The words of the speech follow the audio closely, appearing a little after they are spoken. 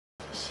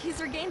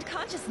She's regained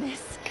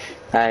consciousness.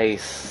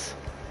 Nice.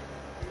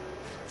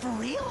 For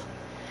real?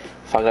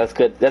 Fuck, that's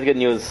good. That's good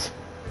news.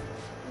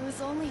 It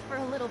was only for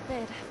a little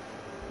bit,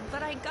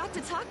 but I got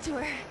to talk to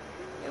her.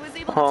 I was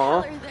able to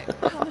Aww. tell her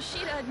that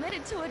Kamoshida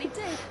admitted to what he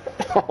did.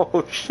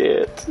 Oh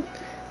shit.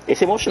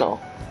 It's emotional.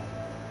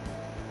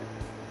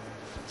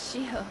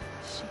 Shiho,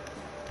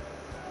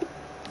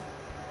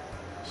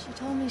 she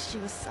told me she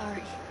was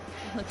sorry.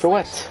 Looks For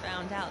like what? she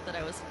found out that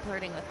I was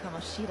flirting with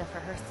Kamoshida for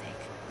her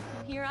sake.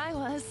 And here I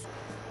was,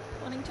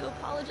 wanting to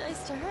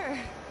apologize to her.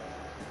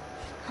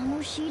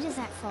 Kamoshida's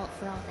at fault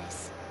for all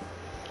this.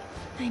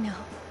 I know.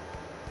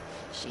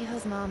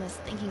 Shiho's mom is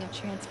thinking of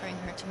transferring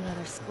her to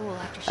another school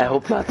after she I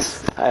hope not.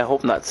 recovers. I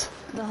hope not.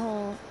 The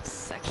whole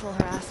sexual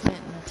harassment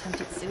and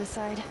attempted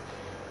suicide.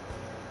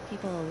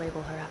 People will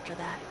label her after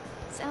that.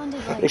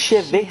 Sounded like Is she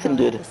a victim, Shiho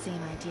dude? had the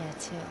same idea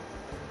too.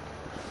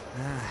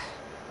 Ah,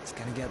 it's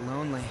gonna get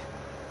lonely.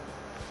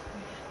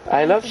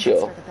 I love think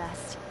it's Shio. for the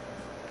best.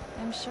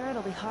 I'm sure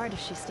it'll be hard if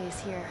she stays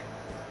here.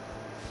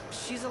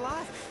 She's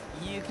alive.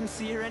 You can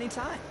see her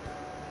anytime.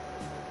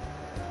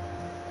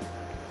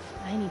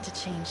 I need to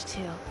change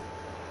too.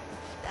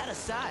 That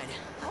aside,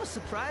 I was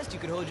surprised you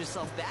could hold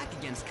yourself back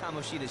against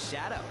Kamoshida's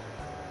shadow.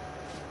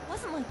 It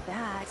wasn't like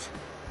that.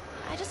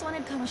 I just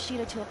wanted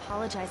Kamoshida to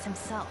apologize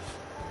himself.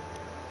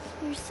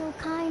 You're so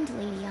kind,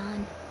 Lady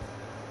Ann.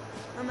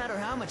 No matter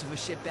how much of a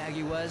shitbag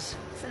he was,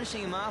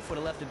 finishing him off would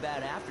have left a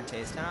bad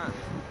aftertaste, huh?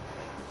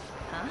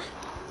 Huh?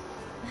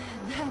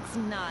 That's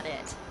not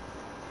it.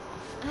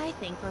 I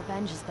think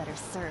revenge is better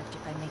served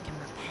if I make him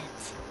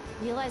repent.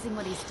 Realizing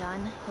what he's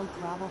done, he'll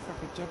grovel for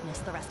forgiveness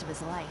the rest of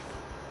his life.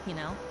 You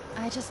know?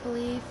 I just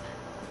believe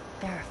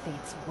there are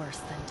fates worse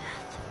than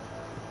death.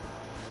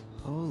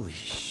 Holy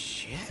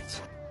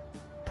shit.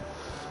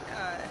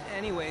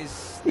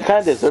 Anyways, You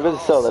kinda deserve it,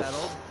 that's so all that's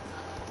settled.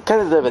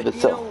 kinda deserve it, But, but you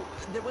still. know,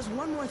 there was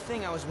one more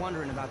thing I was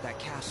wondering about that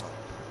castle.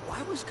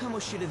 Why was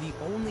Kamoshida the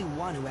only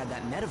one who had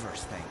that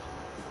metaverse thing?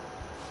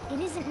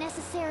 It isn't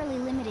necessarily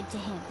limited to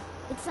him.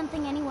 It's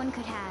something anyone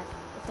could have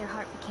if their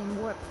heart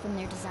became warped from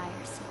their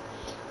desires.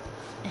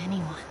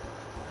 Anyone.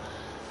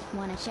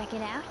 Want to check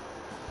it out?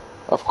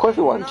 Of course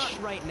we want.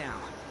 Not right now.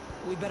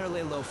 We better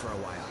lay low for a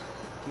while.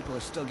 People are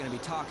still gonna be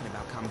talking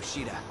about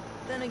Kamoshida.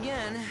 Then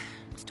again,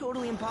 it's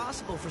totally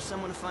impossible for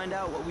someone to find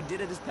out what we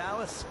did at his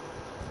palace.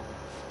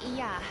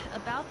 Yeah,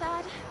 about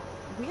that,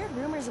 weird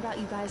rumors about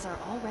you guys are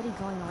already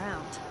going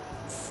around.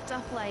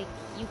 Stuff like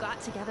you got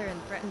together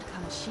and threatened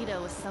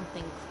Kamoshida with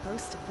something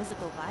close to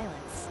physical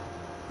violence.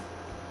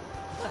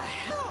 What the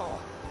hell?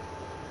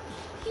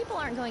 People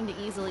aren't going to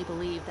easily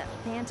believe that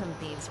phantom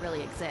thieves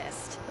really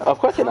exist. Of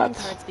course you're Calling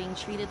not. cards being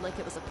treated like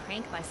it was a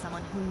prank by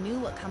someone who knew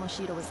what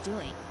Kamoshida was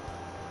doing.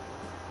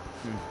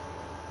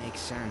 Makes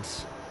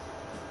sense.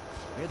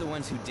 We're the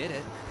ones who did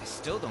it. I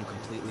still don't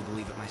completely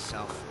believe it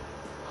myself.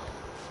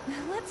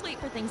 Let's wait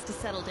for things to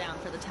settle down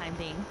for the time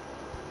being.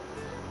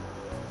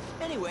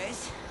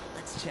 Anyways,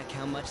 let's check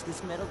how much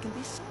this metal can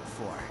be sold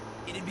for.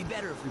 It'd be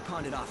better if we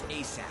pawned it off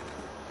ASAP.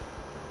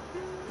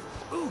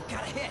 Ooh,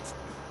 got a hit!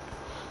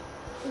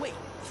 Wait,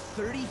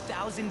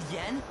 30,000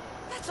 yen?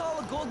 That's all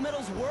a gold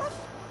medal's worth?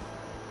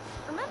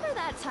 Remember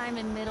that time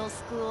in middle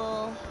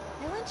school?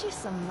 I lent you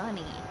some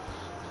money.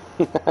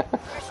 There's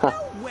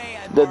no way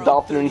I The borrowed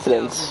dolphin 30,000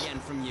 incidents. yen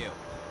from you.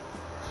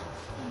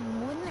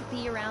 Wouldn't it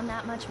be around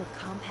that much with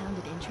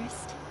compounded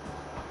interest?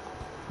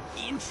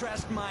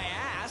 Interest my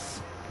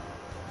ass!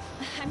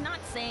 I'm not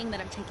saying that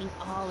I'm taking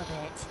all of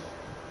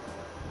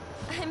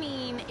it. I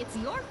mean, it's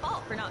your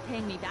fault for not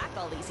paying me back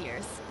all these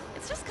years.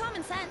 It's just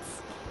common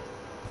sense.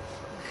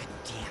 God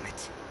damn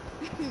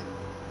it.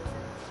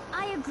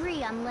 I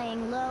agree on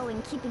laying low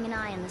and keeping an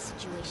eye on the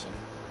situation.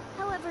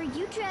 However,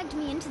 you dragged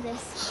me into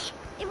this.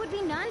 It would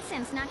be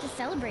nonsense not to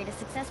celebrate a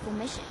successful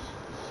mission.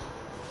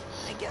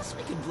 I guess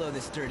we could blow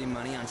this dirty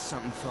money on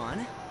something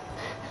fun.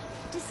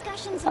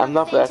 Discussions I'm about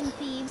not that. phantom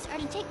thieves are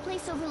to take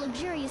place over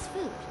luxurious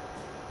food.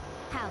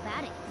 How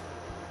about it?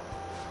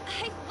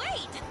 Hey,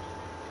 wait!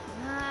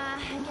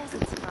 I guess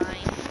it's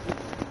fine.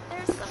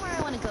 There's somewhere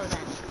I want to go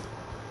then.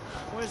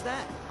 Where's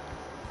that?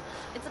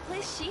 It's a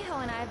place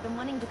Shiho and I have been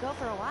wanting to go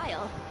for a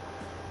while.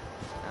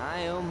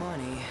 I owe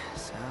money,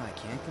 so I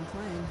can't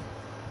complain.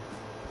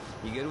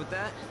 You good with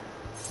that?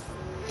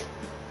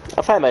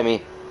 Fine by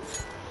me.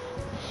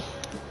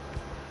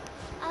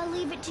 I'll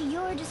leave it to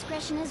your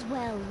discretion as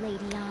well,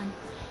 Lady Ann.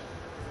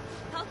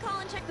 I'll call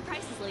and check the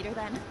prices later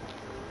then.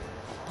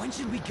 When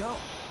should we go?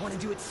 Want to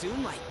do it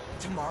soon, like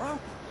tomorrow?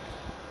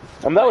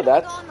 I'm down with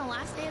Why don't that. we go on the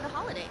last day of the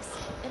holidays?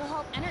 It'll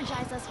help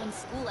energize us when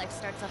school life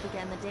starts up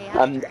again the day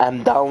after.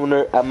 I'm down.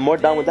 I'm more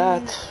down with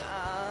that.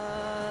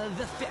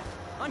 The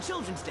 5th, on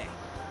Children's Day.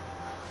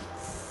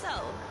 So,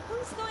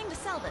 who's going to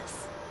sell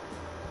this?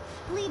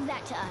 Leave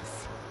that to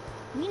us.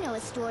 We know a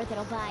store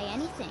that'll buy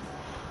anything,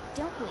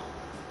 don't we?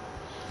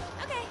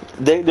 Okay.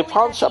 The I'll leave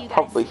pawn that to shop you guys.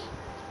 probably.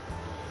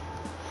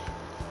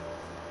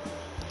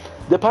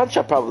 The pawn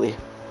shop probably.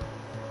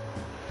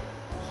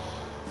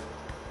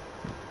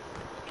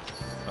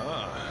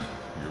 Ah,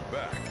 you're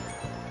back.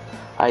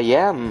 I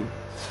am.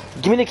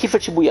 Give me the key for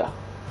Shibuya.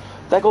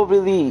 That go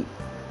really...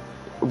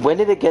 When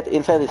did it get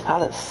inside his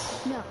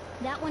palace? No,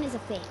 that one is a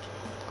fake.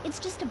 It's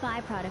just a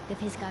byproduct of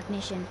his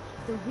cognition.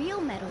 The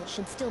real metal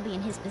should still be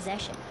in his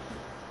possession.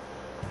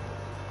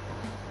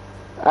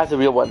 That's the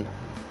real one.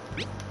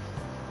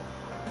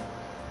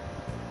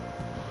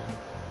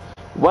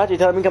 What? You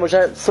telling me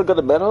Kamusha still got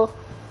the metal?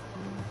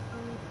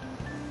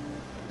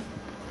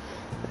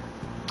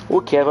 Who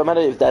cares? What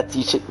matter if that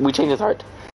we change his heart?